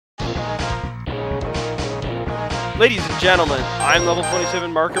Ladies and gentlemen, I'm level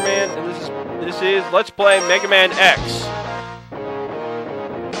 27 Marker Man, and this is Let's Play Mega Man X.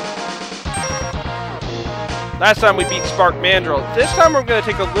 Last time we beat Spark Mandrill. This time we're going to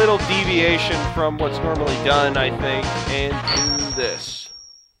take a little deviation from what's normally done, I think, and do this.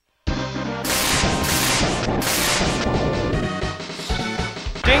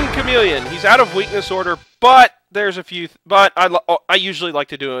 Sting Chameleon. He's out of weakness order, but there's a few. But I usually like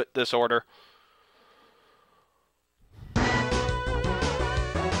to do it this order.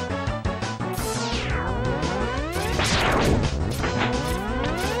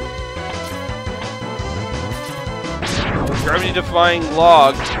 Gravity-defying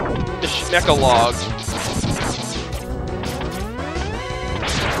log, the Mecha log.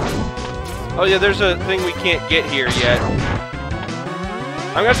 Oh yeah, there's a thing we can't get here yet.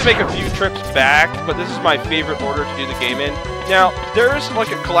 I'm going to have to make a few trips back, but this is my favorite order to do the game in. Now, there's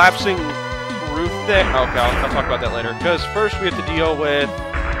like a collapsing roof thing. Oh, okay, I'll talk about that later. Because first we have to deal with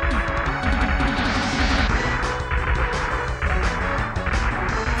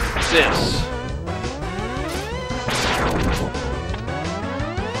this.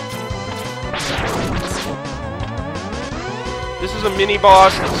 This is a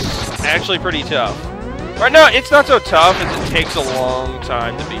mini-boss that's actually pretty tough. Right now, it's not so tough as it takes a long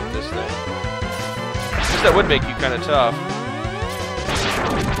time to beat this thing. I guess that would make you kind of tough.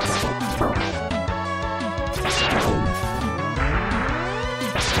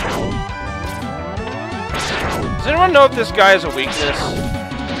 Does anyone know if this guy has a weakness?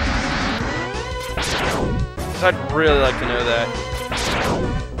 'Cause I'd really like to know that.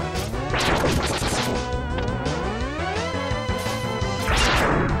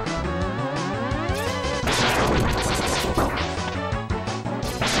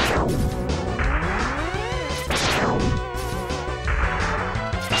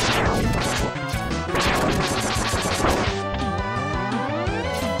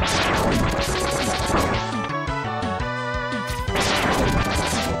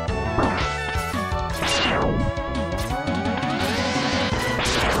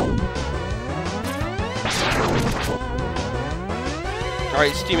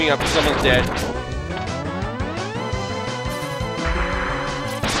 Alright, steaming up, he's almost dead.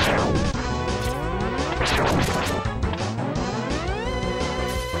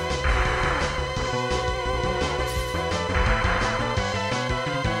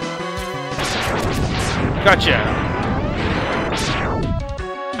 Gotcha!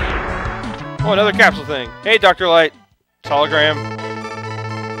 Oh, another capsule thing. Hey, Dr. Light. It's hologram.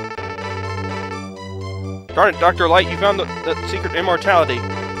 Darn it, Dr. Light, you found the secret immortality.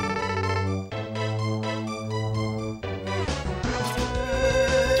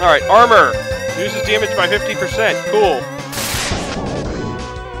 Alright, armor! Reduces damage by 50%. Cool.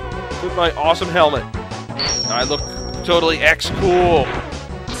 With my awesome helmet. I look totally X-cool.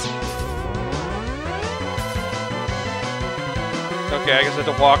 Okay, I guess I have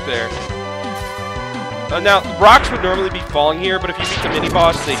to walk there. Now, rocks would normally be falling here, but if you beat the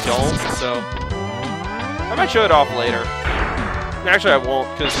mini-boss, they don't, so I might show it off later. Actually, I won't,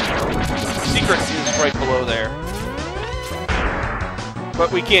 because the secret is right below there.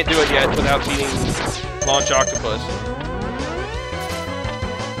 But we can't do it yet without beating Launch Octopus.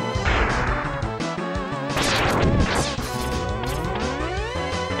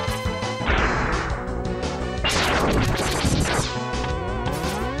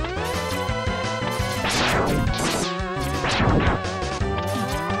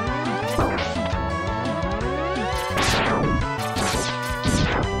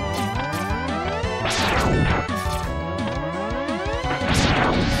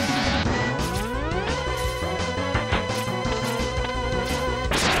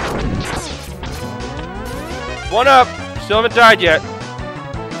 One up! Still haven't died yet.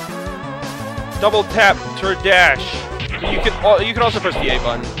 Double tap to dash. You can also press the A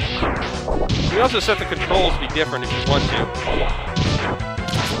button. You can also set the controls to be different if you want to.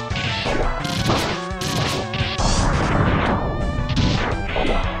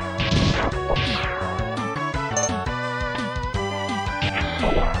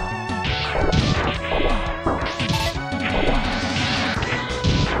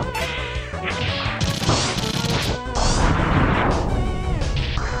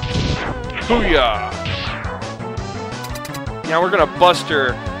 Booyah! Now we're gonna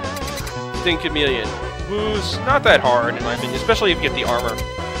buster Sting Chameleon, who's not that hard in my opinion, especially if you get the armor.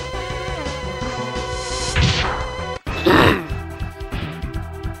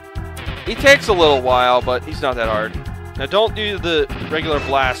 He takes a little while, but he's not that hard. Now don't do the regular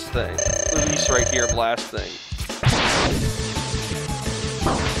blast thing. Release right here blast thing.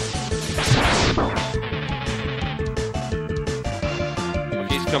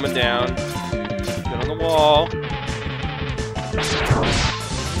 coming down. Get on the wall.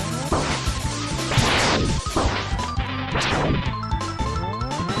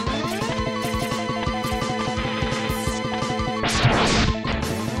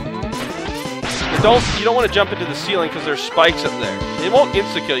 You don't want to jump into the ceiling because there's spikes up there. It won't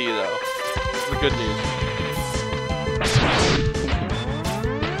insta-kill you though. That's the good news.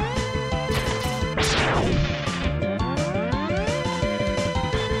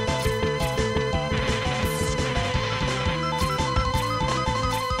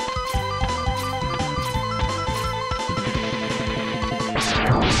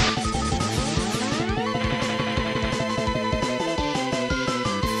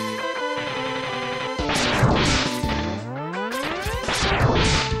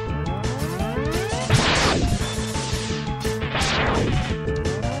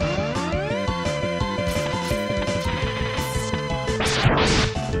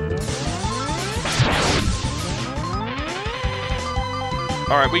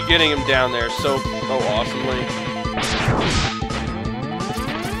 Alright, we're getting him down there so awesomely.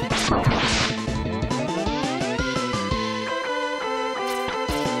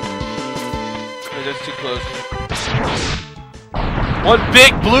 That's too close. One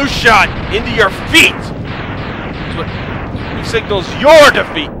big blue shot into your feet! That's what signals your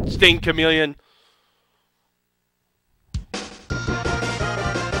defeat, Sting Chameleon.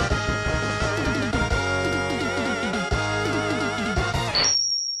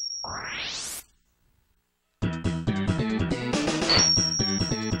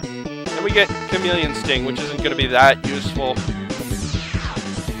 And we get Chameleon Sting, which isn't going to be that useful.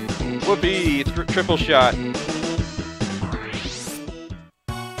 Whoopee, it's triple shot.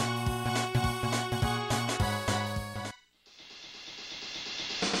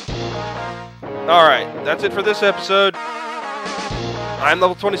 Alright, that's it for this episode. I'm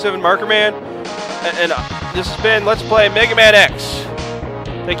level 27 Marker Man, and this has been Let's Play Mega Man X.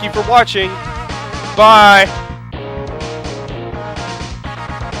 Thank you for watching. Bye!